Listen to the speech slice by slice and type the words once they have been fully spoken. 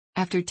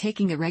After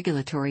taking a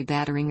regulatory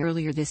battering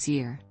earlier this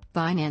year,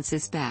 Binance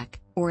is back,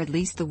 or at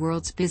least the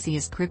world's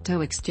busiest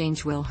crypto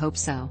exchange will hope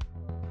so.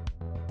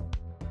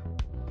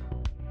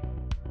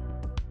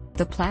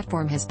 The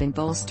platform has been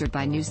bolstered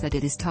by news that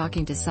it is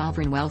talking to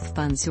sovereign wealth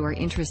funds who are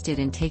interested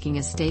in taking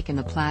a stake in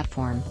the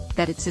platform,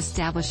 that it's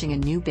establishing a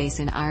new base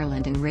in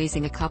Ireland and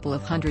raising a couple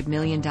of $100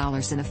 million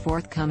in a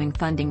forthcoming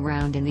funding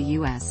round in the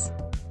US.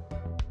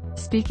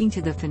 Speaking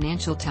to the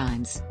Financial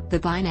Times, the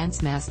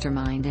Binance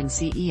mastermind and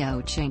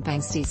CEO Changpeng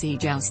CZ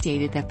Zhao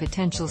stated that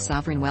potential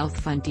sovereign wealth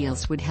fund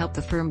deals would help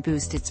the firm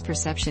boost its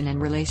perception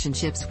and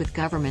relationships with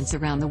governments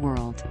around the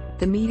world.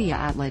 The media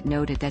outlet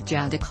noted that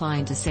Zhao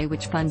declined to say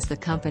which funds the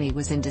company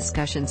was in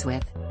discussions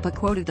with, but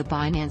quoted the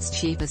Binance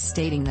chief as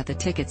stating that the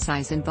ticket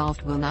size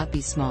involved will not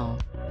be small.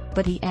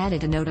 But he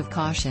added a note of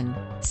caution,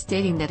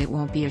 stating that it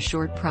won't be a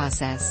short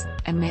process,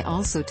 and may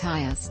also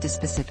tie us to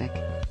specific.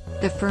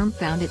 The firm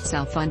found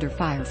itself under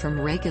fire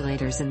from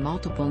regulators in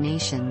multiple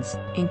nations,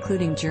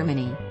 including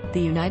Germany,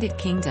 the United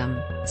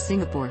Kingdom,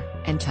 Singapore,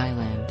 and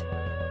Thailand.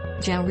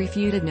 Zhao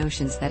refuted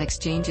notions that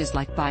exchanges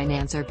like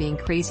Binance are being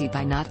crazy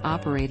by not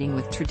operating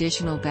with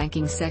traditional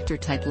banking sector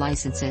type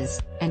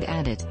licenses, and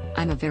added,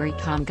 "I'm a very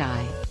calm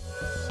guy.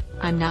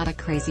 I'm not a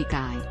crazy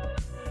guy."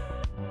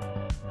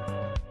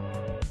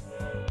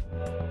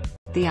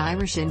 The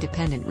Irish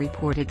Independent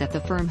reported that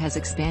the firm has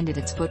expanded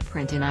its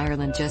footprint in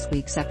Ireland just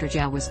weeks after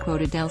Zhao was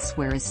quoted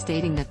elsewhere as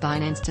stating that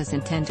Binance does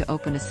intend to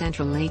open a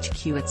central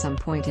HQ at some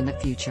point in the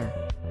future.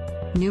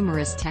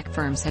 Numerous tech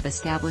firms have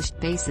established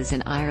bases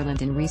in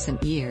Ireland in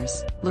recent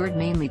years, lured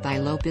mainly by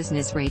low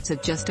business rates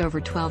of just over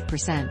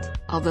 12%,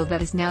 although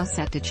that is now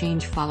set to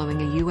change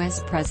following a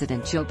US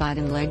President Joe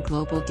Biden-led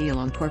global deal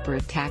on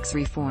corporate tax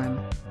reform.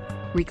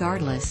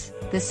 Regardless,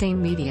 the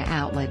same media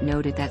outlet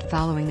noted that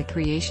following the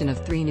creation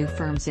of 3 new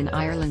firms in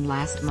Ireland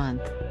last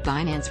month,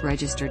 Binance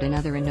registered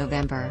another in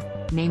November,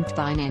 named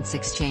Binance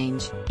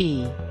Exchange,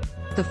 E.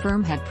 The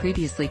firm had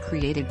previously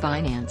created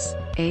Binance,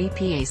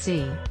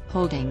 APAC,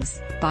 Holdings,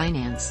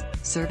 Binance,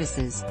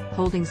 Services,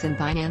 Holdings and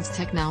Binance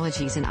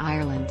Technologies in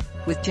Ireland,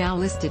 with Zhao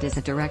listed as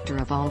a director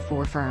of all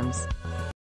 4 firms.